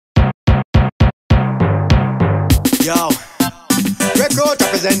Yo, record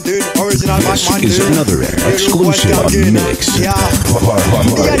represented, original This Batman is another exclusive mix. Yeah,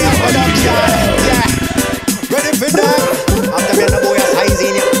 ready for that? After me and the boy a size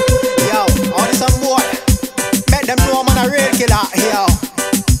in ya. Yo, all this some boy, make them know I'm a real killer. Yo,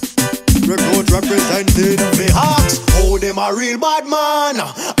 record represented. Me hawks, oh them a real bad man.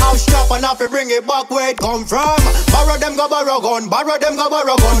 I'll strap and have to bring it back where it come from. Borrow them go borrow gun, borrow them go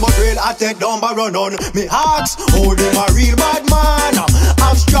borrow gun, but real atted don't borrow none. Me hawks, oh them a real bad man.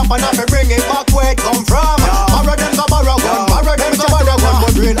 I'll strap and have to bring it back where it come from. Borrow them go borrow gun, borrow them go borrow gun,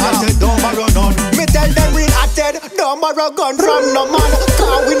 but real atted don't borrow none. Me tell them real atted don't borrow gun from no man.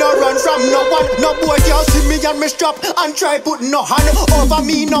 Cause we no run from no one. No boy can see me and me strap and try put no hand over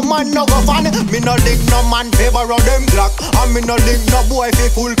me. No man no go fan. Me no lick no man favor on them Glock. And me no lick no boy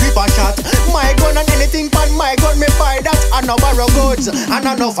fi full clip a shot. My gun and anything pan my gun me buy that. I no borrow goods and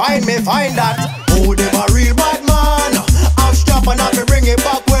I no find me find that. Oh them a real bad man. I'll stop and have to bring it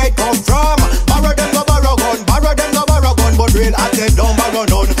back where it come from. Borrow them go borrow gun, borrow them go borrow gun, but real attempt don't borrow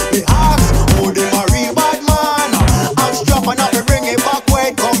none. Me ask, oh them a real bad man. I'll stop and have to bring it back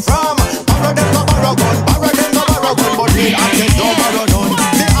where it come from. Borrow them go borrow gun, borrow them go borrow gun, but real attempt don't borrow none.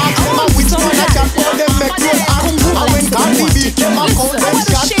 Me ask them a which one a chat for them make you act. And when Cardi beat them a count them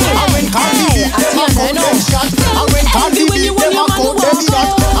shot. And when Cardi beat them a count them shot. And when Cardi beat them a count them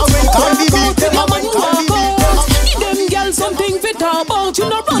shot. And when Cardi beat them a count them shot. Give them girls something fit about. You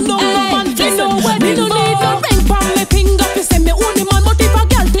no run no man, you no wedding. You no need no ring from me finger. You say me own the man, but if a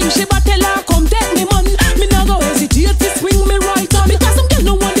girl think she but tell her come take me man, me no go hesitate to swing me right on. Because some girl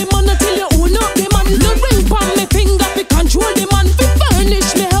no want the man until you own up the man. No ring from me finger, fi control the man. Fi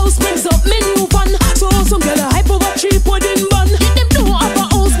furnish me house, brings up me new van. So some girl a hype over cheap pudding bun. Give them no have a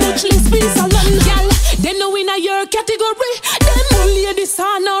house, much less piece of land, girl. They know in a your category. Them only a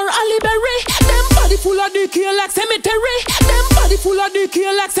San or Aliberry. Them body full of decay like cemetery. Them body full of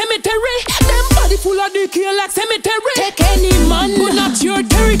decay like cemetery. Them body full of decay like cemetery. Take any man, but not your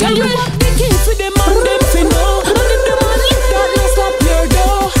territory. You want the key for them and them fi know. And if the man live that, no stop your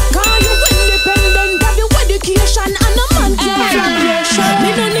door. Cause you independent, have your education, and a man can't flog your show. Me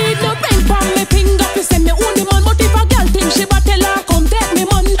no need no ring from me finger. You say me own the man, but if a girl think she but tell her come take me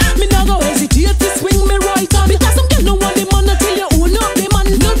man, me no go hesitate to swing me right on. Because some girl no want the man until you own up the man.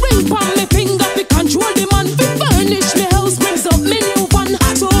 No ring from me finger, fi control the man. Fi furnish me house, brings up me new van.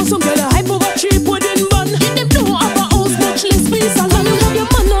 So some girl a hype over cheap pudding bun. Give them no have a house, much less piece of land. You have your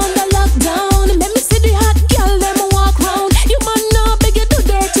man under lockdown. Let me see the hot girl them walk round. You man now beg you do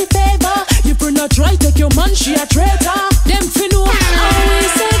dirty favor. You for not try take your man, she a traitor. Them fi know how we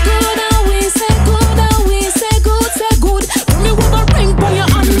say good, how we say good, how we say good, say good. When me have a ring by your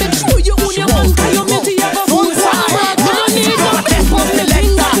hand, make sure you own your man. Cause you meant to have a fool side. Me no need no ring from the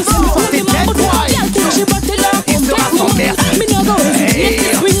finger. To see me for the man, but if a girl think she but tell her come take me man, me no go hesitate to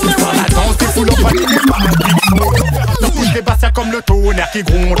swing me right on. Les bassins comme le tonnerre qui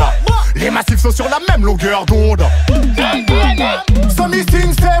gronde. Les massifs sont sur la même longueur d'onde. So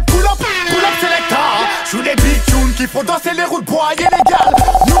missing c'est pull up selecta. Joue des big tunes qui font danser les roues de bois illégales.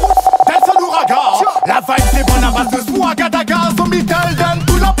 Nous, dans son ouragan. La vibe c'est bonne à base de swag à daga. So me tell them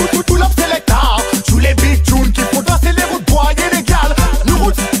pull up selecta. Joue les big tunes qui font danser les roues de bois illégales.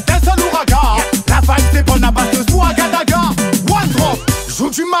 Nous, dans son ouragan. La vibe c'est bonne à base de swag à daga. One drop. Joue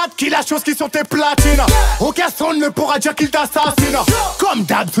du mat qui la chose qui sont tes platines. Aucun son ne pourra dire qu'il t'assassine. Comme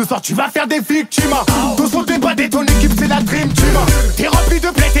d'hab ce soir tu vas faire des victimes. Ton son débat et ton équipe c'est la dream team. T'es rempli de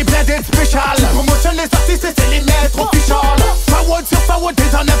blé, t'es blindé de spécial. Promotion les artistes et c'est les maîtres officials. Forward sur forward t'es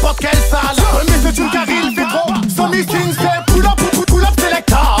dans n'importe quelle salle. Mais c'est une car il fait trop. So missing c'est pull up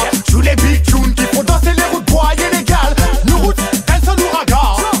selecta. Joue les big tunes qui font danser les routes bois illégales. Nous routes, elles sont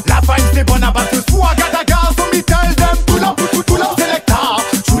l'ouragan. La vibe c'est bonne à base de swag à daga. So me tell them pull up selecta.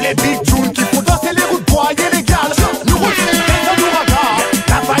 Joue les big tunes qui font danser les routes bois illégales. Nous routes, elles sont l'ouragan.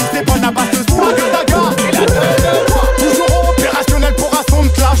 La vibe c'est bonne à base de swag à daga. Toujours opérationnel pour un son de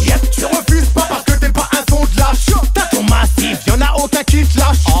clash. Tu refuses pas parce que t'es pas un son de lâche. T'as ton massif, y'en a aucun qui te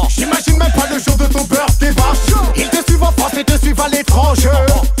lâche. J'imagine même pas le jour de ton birthday bash. Ils te suivent en France et te suivent à l'étranger.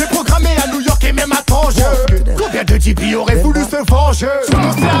 T'es programmé à New York et même à Tanger. Combien de JB auraient voulu se venger? Sur nos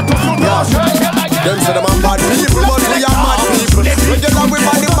attention blanche. Them say them are bad people, but we are mad people. When you love with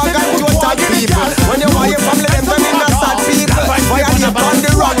body bag and you attack people. When you want your family, them turn into sad people. Why are you on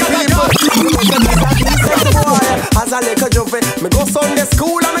the wrong people? As a little juvie, me go Sunday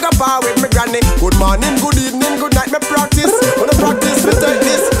school and me go bar with me granny. Good morning, good evening, good night, me practice. When I practice, me take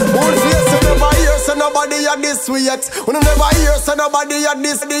this. Whole face, so never hear, so nobody at this way yet. When you never hear say nobody at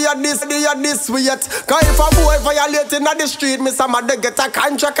this way yet. Cause if a boy violating at the street, me somebody get a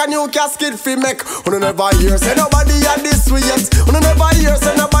contract and you casket fi make. When you never hear say nobody at this way yet. When you never hear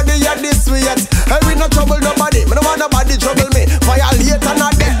say nobody at this way yet. Hey, we no trouble nobody, me no want nobody trouble me. Violate and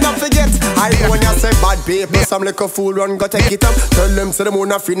not death, not forget. I know when you say bad people, some little fool run go take it up. Tell them say them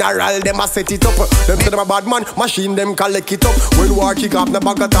on a funeral, them a set it up. Them say them a bad man, machine them collect it up. When war kick up, the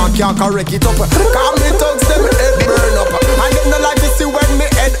bag of talk can't correct it up. Call me thugs, them head burn up. And them no like to see when me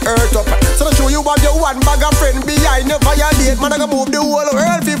head hurt up. So to show you have your one bag of friend behind you violate. Man I go move the whole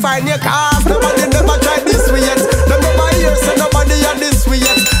world fi find your cause. Nobody never tried this way yet. Them never hear say nobody at this way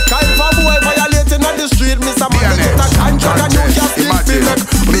yet. Cause if a boy violating on the street, me some man get a contract and you can't still fi make.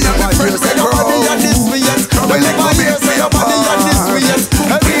 Me never hear say nobody at this way yet. Them never hear say nobody at this way yet.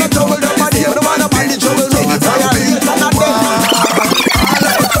 And me no trouble nobody, me no want nobody trouble me. Violate and not dead.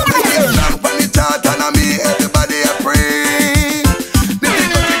 When it start and me, everybody a free. The thing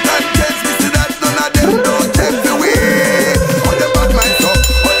that we can't test me, see that none of them don't take the way. All the bad minds up,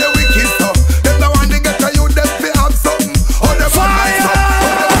 all the wicked stuff. Them the one they get to you, them fi have something. All the bad minds up,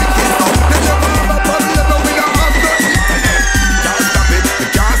 all the wicked stuff. Them never have a problem, but we don't have nothing. Can't stop it, they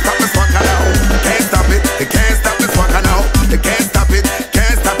can't stop me swagger now. Can't stop it, they can't stop me swagger now. They can't stop it,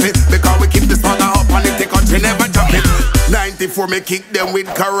 because we keep the swagger up and the country never drop it. 94 me kick them with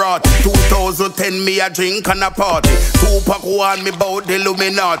karate. 2010 me a drink and a party. Tupac warn me about the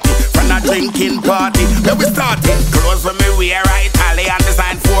Illuminati. From a drinking party, where we started. Clothes when me wear Italian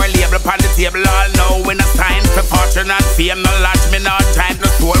design. 4 label upon the table. All know when a sign for fortune and fame. No lodge me not trying to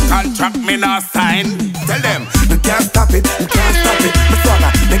soul contract me not sign. Tell them they can't stop it, they can't stop it. My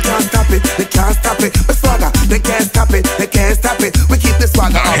swagger, they can't stop it, they can't stop it. My swagger, they can't stop it, they can't stop it. We keep the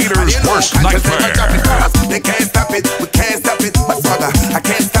swagger up. Haters' worst nightmare. They can't stop it, we can't stop it. My swagger, I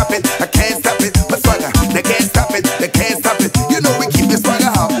can't stop it, I can't stop it. My swagger, they can't stop it, they can't stop it. You know we keep the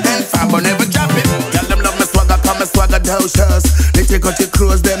swagger up and fam but never drop it. Tell them love my swagger, come my swagger douchers. They take out your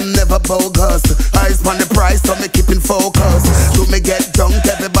clothes, them never bogus. Eyes on the price, so me keeping focus. Do me get dunked,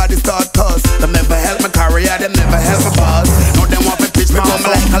 everybody start cuss. Them never help my career, them never help my boss. Now them want to pitch me home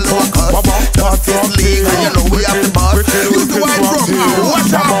like a locust. Justice League, and you know we have the boss. You do I from now,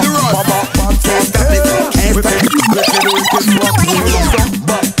 watch out the rust. Can't stop it, can't stop it.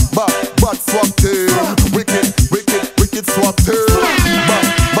 But swap team, wicked swap team.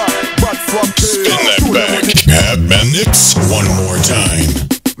 But swap team. Spin that back. Have Mannix one more time.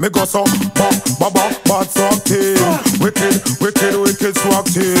 Me go so bad swap team. Wicked swap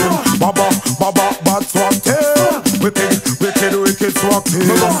team. Bad swap team. Wicked swap team.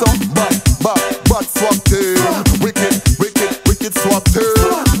 Me go so bad swap team. Wicked swap team.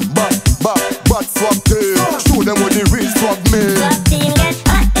 Bad swap team. Show them what the real swap mean. Swap team get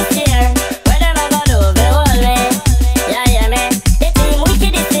hot this year. Whatever I do, they hold me. Yeah, yeah, me. The team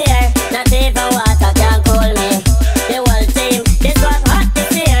wicked this year. Not even water can cool me. The whole team, they swap hot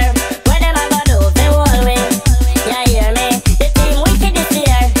this year. Whatever I do, they hold me. Yeah, yeah, me. The team wicked this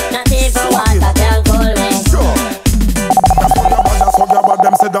year. Not even water can cool me. Sure. That's what your bad,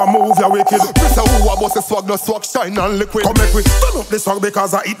 them say that move, you wicked. Mr. Who a boss a swag, no swag, shine and liquid. Come make we turn up the swag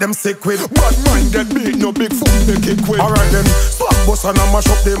because I eat them sick with. Bad mind get beat, no big food they kick with. Alright then, swag boss and I mash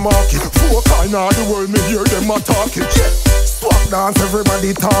up the market. 4 corner of the world, me hear them a talking. Yeah, swag dance,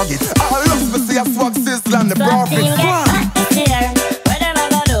 everybody target. I love to see a swag sizzle and the Swap profit. team get hot this year. Whatever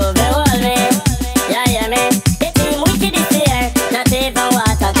I do, they hold me. Yeah, yeah, me. The team wicked this year. Not even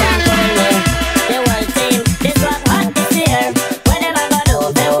water can cool me. The whole team, they swap hot this year. Whatever I do,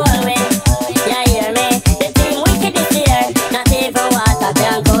 they hold me. Yeah, yeah, me. The team wicked this year. Not even water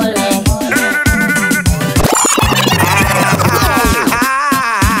can cool me.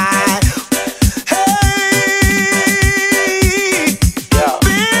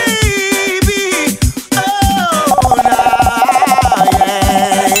 Baby, oh nah.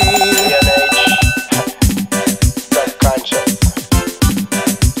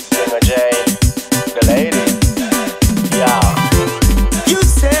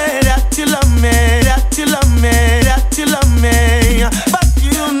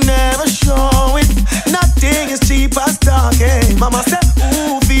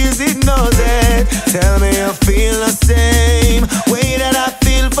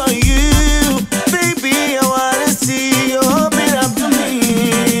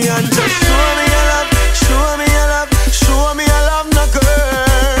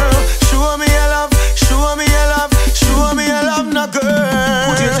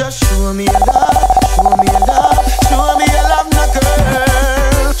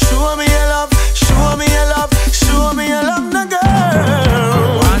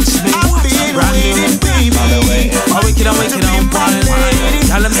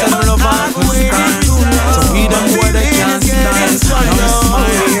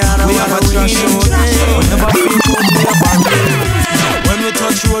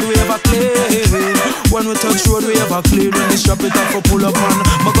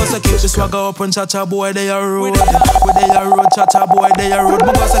 swagger up and cha-cha boy, they are road. Where they are road, cha-cha boy, they are road.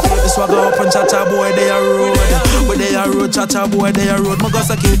 Magasa keep the swagger up and cha-cha boy, they are road. Where they are road, cha-cha boy, they are road.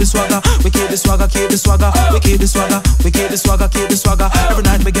 Magasa keep the swagger, we keep the swagger, keep the swagger, we keep the swagger, we keep the swagger, keep the swagger. Every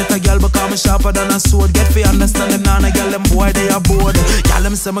night we get a girl become sharper than a sword. Get fi understand them nana girl them boy they are bored. Girl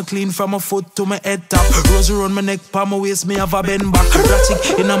them say me clean from my foot to my head top. Rose around my neck, pa my waist, me have a bend back.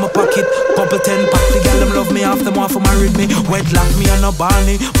 Ratchet in my pocket, couple 10 pack. The girl them love me half them want for married me. Wet lock me and no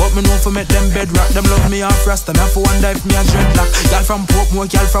Barney, but me know for make them bed rock. Them love me half rasta, me have for one dive me a dreadlock. Girl from Portmore,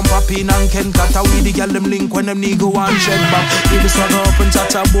 girl from Papine and Ken Cat. We the girl them link when them nigga want shed back. Keep the swagger up and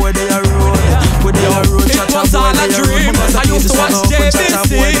cha-cha boy they are road. Where they are road, cha-cha boy they are road. I used to watch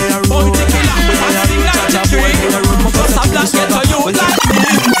JBC, Bounty Killer, I sing like the tree. Cause I'm black, get to you like me.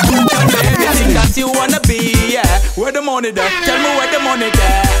 Everything that you wanna be, yeah. Where the money there? Tell me where the money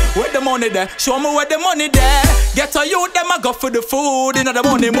there. Where the money there? Show me where the money there. Get to you, them I go for the food in the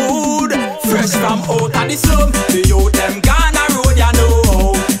money mood. Fresh from out of the slum, the youth them gone a road, you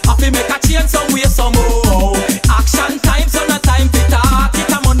know. Happy make a change some way, some more. Action time, so no time for talk. It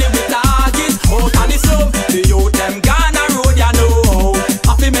a money we target. Out of the slum, the youth them gone a road, you know.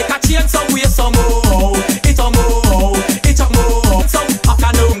 Happy make a change some way, some more. It a more, it a more. Some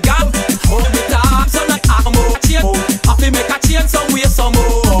afternoon gap, hold the top, so no a more change. Happy make a change some way, some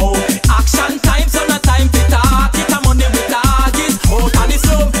more. Action time, so no time for talk. It a money we target. Out of the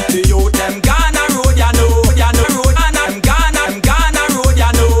slum, the youth them gone a road, you know. You know road, and I'm gone a road,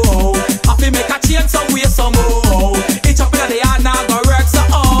 you know. Happy make a change some way, some more. It up in the yard now go work so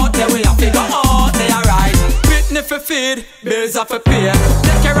hard. They will have to go out, they are right. Pitney for feed, bills are for pay.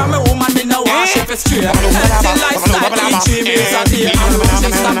 Take care of my woman, me no wash if it's straight. Healthy lifestyle, eat 3 meals a day. And when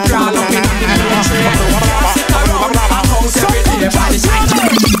she stop crawl up in the main tray. Sit around a house every day by the shine.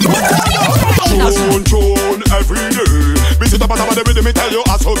 Tune every day. Me sit up on top of the rhythm, me tell you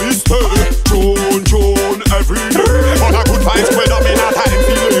as how we stay. Tune every day. On a good vibes when I'm in a time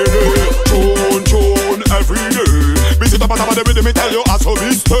feeling. Tune every day. Me sit up on top of the rhythm, me tell you as how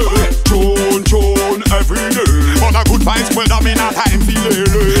we stay. Tune every day. On a good vibes when I'm in a time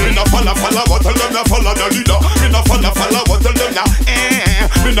feeling. Me no follow what tell them, no follow the leader. Me no follow what tell them,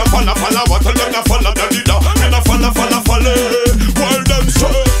 me no follow what tell them, no follow the leader. Me no follow. Well them say.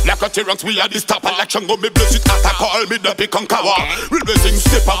 Like a tyrant, we are this top election. Go me bless it at a call me the big conqueror. Real blessing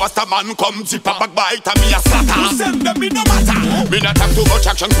stepper, was the man come zipper back bite and me a slaughter. Send them me no matter. Me not have too much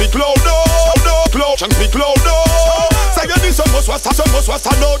action, speak louder. Action speak louder. Say you need some must was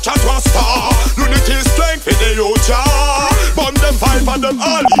no chat was star. Unity is strength for the youth. Bomb them five and them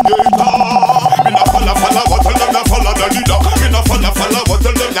alligator. Me no follow what tell them, no follow the leader. Me no follow what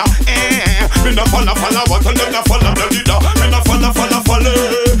tell them, me no follow what tell them, no follow the leader. Me no follow.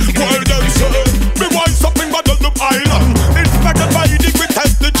 While them say, me want something but on the island. Inspired by the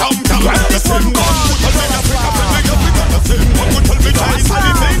greatest, the champion. The same God who tell me Africa, the same God who tell me China,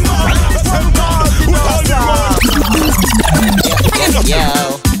 the same God who tell me Yo.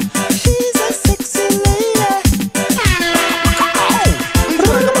 She's a sexy lady.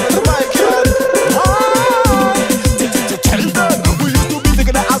 Tell them we used to be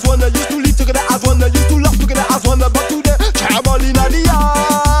together as one, used to live together as one, used to love together as one, but today trouble inna the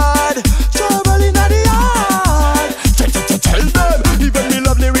yard, trouble inna the yard. Tell them even me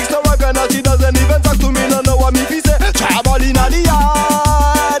love lyrics no work and she doesn't even talk to me, no know what me fi say. Trouble inna the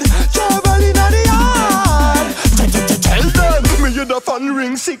yard, trouble inna the yard. Tell them me hear the phone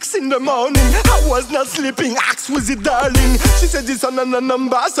ring 6 in the morning. I was not sleeping, ask was it darling. She said this on a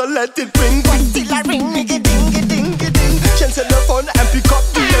number so let it ring, but still I ring nigga ding ding ding. She said the phone and pick up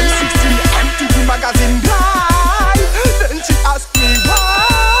the M16 MTV magazine guy. Then she asked me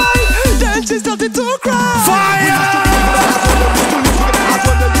why. Then she started to cry. Fire!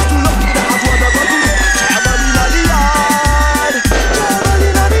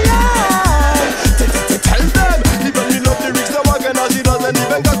 Tell them even me love lyrics no work and she doesn't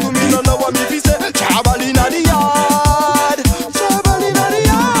even got to me, no know what me fi say. Trouble inna the yard, trouble inna the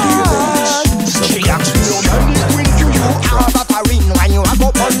yard. She asked me how many queens do you have a parin when you have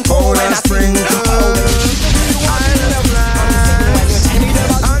up on tour in a spring.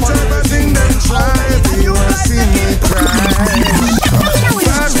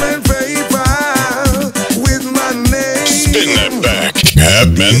 Spin that back.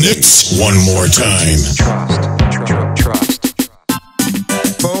 Have minutes one more time. Trust.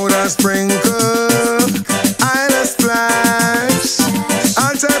 Powder sprinkle, eyeliner splash.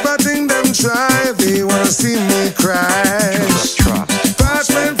 All type of thing them try. They wanna see me crash.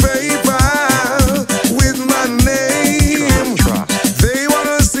 Parchment paper with my name. They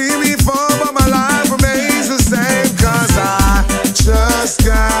wanna see me fall, but my life remains the same. 'Cause I just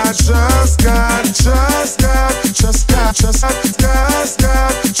got trust.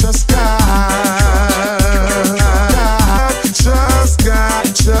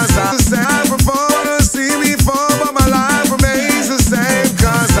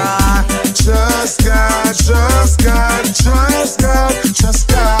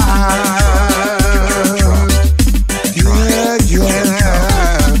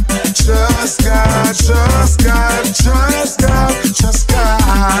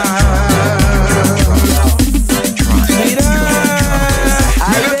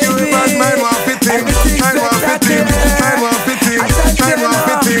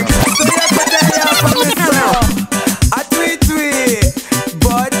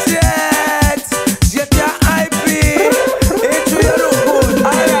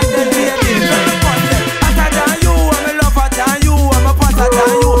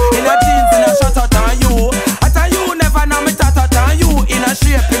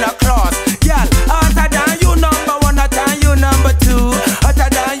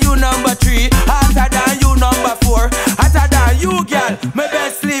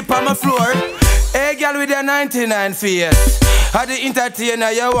 99 fears. How the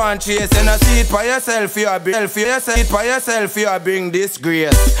entertainer you want chase, and I see it for yourself, you are bring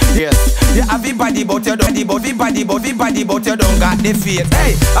disgrace. Yes, you have a body but you don't, but you don't got the face.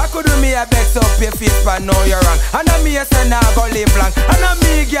 Hey, I could do me a vex up your face, but no you're wrong. And I me a say now go live long. And I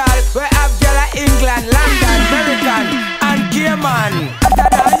me girl, we have girl at England, London, American, and Cayman.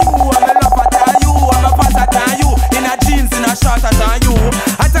 Hotter than you, I'm a lover than you, I'm a passer than you. In a jeans, in a shorter than you.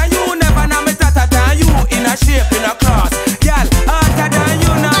 Hotter you never know me tatter than you. In a shape, in a class. Girl, hotter than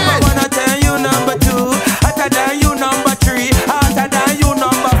you number one, I tell you number two. Hotter than you number three. Hotter than you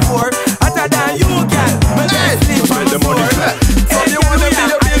number four. Hotter than you, girl. Me just sleep on the floor. So you wanna be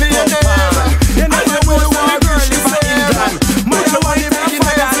a billionaire? You know you will want a girl live in England. But you want to be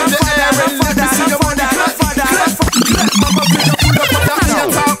millionaires in the air. And let me see your money clap. Mama, bring a full up of that you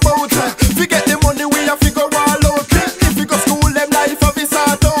talk about. Forget the money we have to go all out. If you go school, them life of it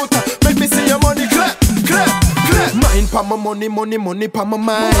sort out. Make me see your money clap. Mind pa my money pa my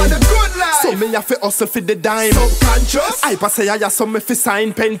mind. So me have to hustle for the dime. Subconscious. I pass say I saw me fi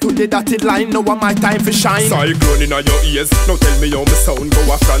sign pen to the dotted line. Now my time for shine. Cyclone inna your ears. Now tell me how me sound.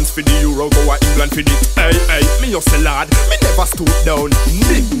 Go a France for the Euro, go a England for the. Hey, me hustle lad. Me never stoop down.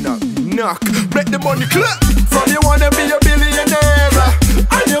 Big knock, break the money clap. From you wanna be a billionaire,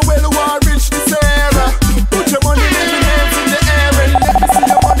 and you well want rich this era. Put your money in the names in the air and let me see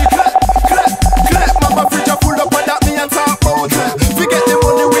your money clap. Mama fridge a full up and that me a talk about. Forget the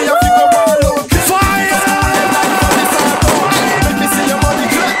money we have to go all out. Fire! Let me see your money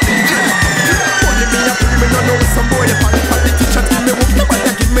clap. Money me a bring me no know some boy the politician give me work,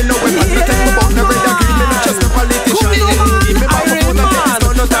 nobody give me no weapon. Me take me about the red agreement, not just the politician. Give me back up on the text,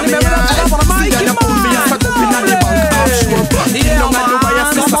 no time me eye. See ya pull me a start up inna the bank offshore. Yeah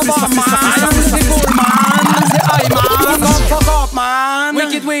man, fuck off man,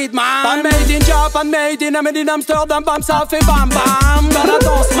 wicked weed man. Pas made in Japan, made in Amsterdam, bam ça fait bam bam. Dans la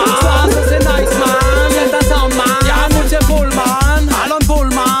danse man, ça c'est nice man. Y'a ta sound man, y'a un c'est full man. Allons full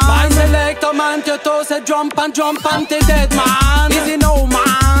man, by selector man. Que to c'est jump and t'es dead man. Easy no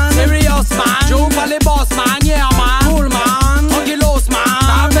man, serious man. Joue pas les boss man, yeah man. Cool man, tranquillos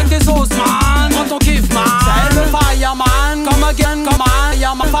man. Avec tes sauces man, prends ton kiff man. C'est le fireman, come again, come on.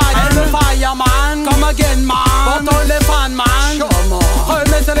 Y'a ma fire, le fireman, come again man. Pour tous les fans man,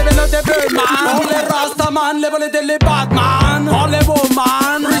 remets sur les vélos des bleus man. Pour les rastaman, les volets des les Batman. Pour les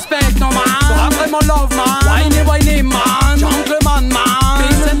woman, respect no man. Sera vraiment love man, whiny man. Gentleman man,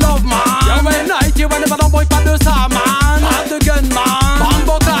 peace and love man. Y'a ouais night, y'a ouais never d'embrouille, pas de ça man. Pas de gun man,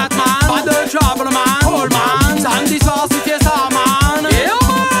 Bambo 4 man. Pas de trouble man, cool man. Samedi soir si t'es ça man. Yeah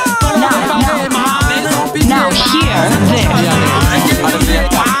man, now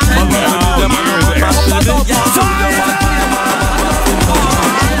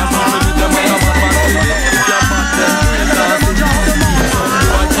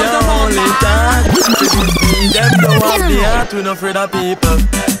hear we no afraid of people.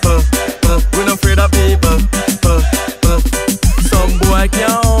 We no afraid of people. Some boy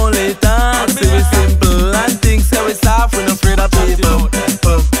can only dance. Say we simple and things say we soft. We no afraid of people.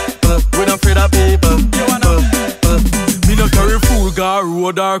 We no afraid of people. Me no carry fool, gar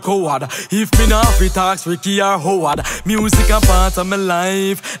road or coward. If me not fit tax, Ricky or Howard. Music a part of my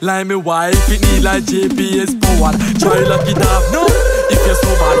life. Like me wife, it need like GPS powered. Try lock it off, no. If you're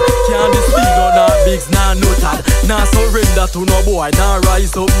so bad, can't this big or not bigs, nah no tad. Nah surrender to no boy, nah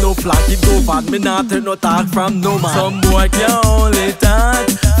rise up no flag. It go bad, me nah take no talk from no man. Some boy can only talk.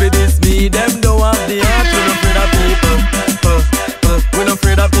 For this me, them don't have the heart. We no afraid of people. We no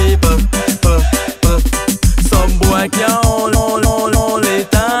afraid of people. Some boy can only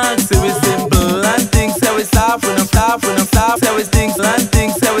talk. Say we simple and things say we soft. We no soft, we no soft. Say we things and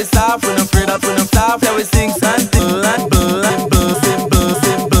things say we soft. We no afraid of, we no soft. Say we things and things and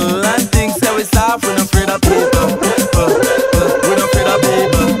simple and things say we soft. We no afraid of people. We no afraid of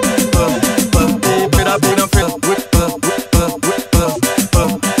people. We no afraid of people.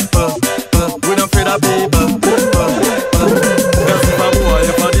 We no afraid of people. Cause if a boy,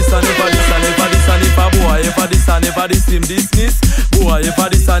 if a this and if a this and if a this and if a boy, if a this and if a this him dismiss. Boy, if a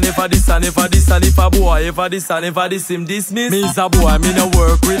this and if a this and if a this and if a boy, if a this and if a this him dismiss. Me's a boy, me no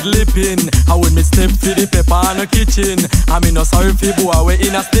work with lipping. I when me step for the pepper in the kitchen. I me no sorry for boy, we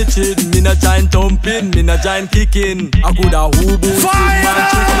in a stitching. Me no giant thumping, me no giant kicking. I could a who boo fire man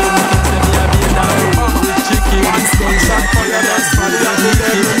chicken. Say me a be in a room with chicken. One stone shot for your dance for the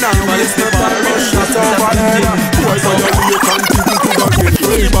chicken. Now it's the bar shot over there. Boy, so you continue to go get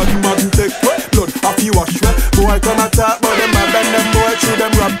ready. Bad take blood off you wash me. Boy, come and talk about them and bend them boy through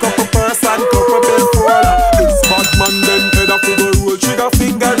them rap couple person, couple bill fall. This bad man them head up to the roll. Trigger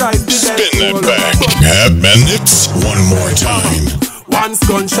finger right the Spin that back, Madman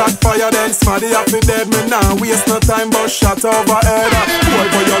fi dead. Me now waste no time but shot over head. Boy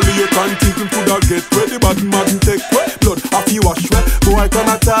violate and think him coulda get wet. The bad man take wet. Blood off you wash wet. Boy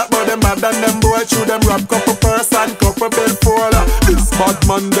come attack but them bad than them boy. Chew them rap couple purse and couple bell fall. This bad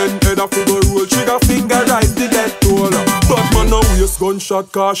man then head off to go roll. Trigger finger rise the dead toll. Bad man no waste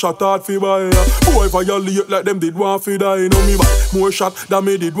gunshot car shot hard fi buy. Boy violate like them did want fi die. Know me buy more shot than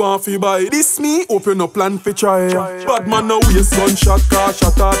me did want fi buy. This me open up plan fi try. Bad man no waste gunshot car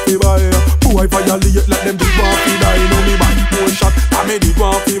shot hard fi buy. Boy violate like them did want fi die. Know me buy more shot than me did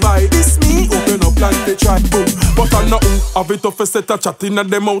want fi buy. This me open up plan fi try. Boom. But I know have it tough a set a chatting at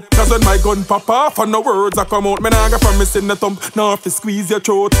them out. Cause when my gun pop off and no words a come out. Me nah go promise in the thumb, nah fi squeeze your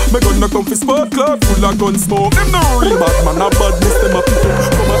throat. Me gun no come fi spot club full of gun smoke. Them no real bad man a badness them a pick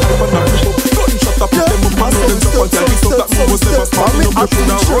up. Come a hype and a pick up. Gunshot a pick them up and know them jump out. Tell me stuff that me was never sparking up. You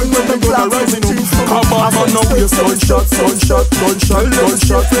shoulda run when the gun a rising up. A bad man no waste gunshot, gunshot, gunshot,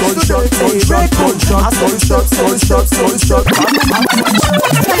 gunshot, gunshot, gunshot, gunshot, gunshot, gunshot, gunshot.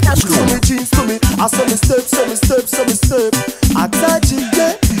 To me jeans to me, I saw me step, saw me step, saw me step. I touch it,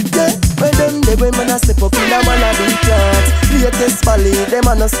 yeah, yeah. When them the women a step up in a man a big class. Latest ballet, them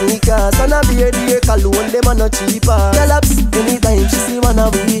a no sneakers. And a beard the cologne, them a no cheaper. Galaps, anytime she see one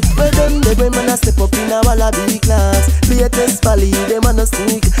of we. When them the women a step up in a man a big class. Latest ballet, them a no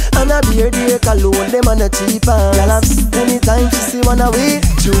sneak. And a beard the cologne, them a no cheaper. Galaps, anytime she see one of we.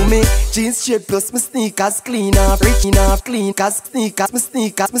 Chew me, jeans straight plus my sneakers clean off. Rich enough, clean, cause sneakers, my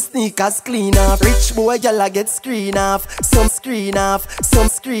sneakers clean off. Rich boy, y'all get screen off. Some screen off, some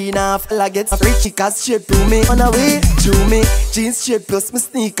screen off. I get rich cause shape to me on a way. Chew me, jeans shape plus my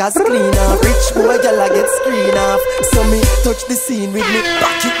sneakers clean off. Rich boy, y'all get screen off. So me touch the scene with me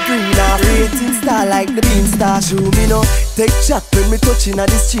pocket green off. Rating star like the bean star. Chew me no, take chat when me touching on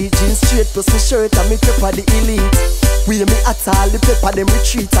the street. Jeans straight plus my shirt and me pepper the elite. We me at all the pepper them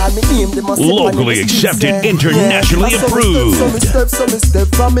retreat. All me name them must locally accepted, internationally approved. So me step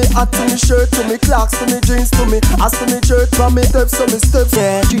from me hat to me shirt to me clocks to me jeans to me ass to me shirt from me step so me step.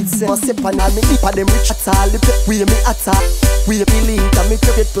 Yeah, streets must step and all me nip them retreat. All the pepper we me at all. We me elite and me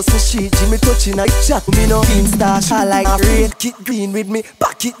pepper plus me sheet. Jimmy touching a chat me no bean star. I like red kit green with me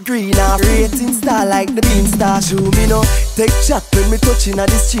pocket green. Rating star like the bean star. Chew me no take chat when me touching on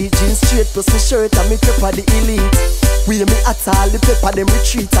the street. Jeans straight plus me shirt and me pepper the elite. We me at all the pepper them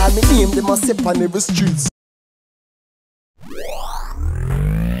retreat. All me name them must step on every streets.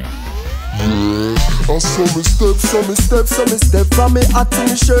 I saw me step from me hat to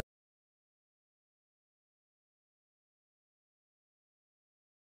me shirt.